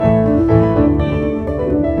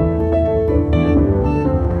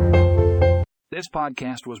This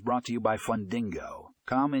podcast was brought to you by Fundingo.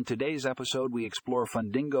 In today's episode, we explore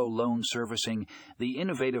Fundingo Loan Servicing, the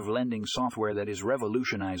innovative lending software that is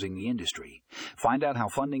revolutionizing the industry. Find out how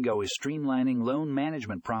Fundingo is streamlining loan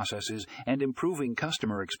management processes and improving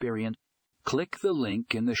customer experience. Click the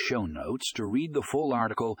link in the show notes to read the full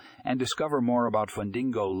article and discover more about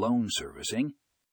Fundingo Loan Servicing.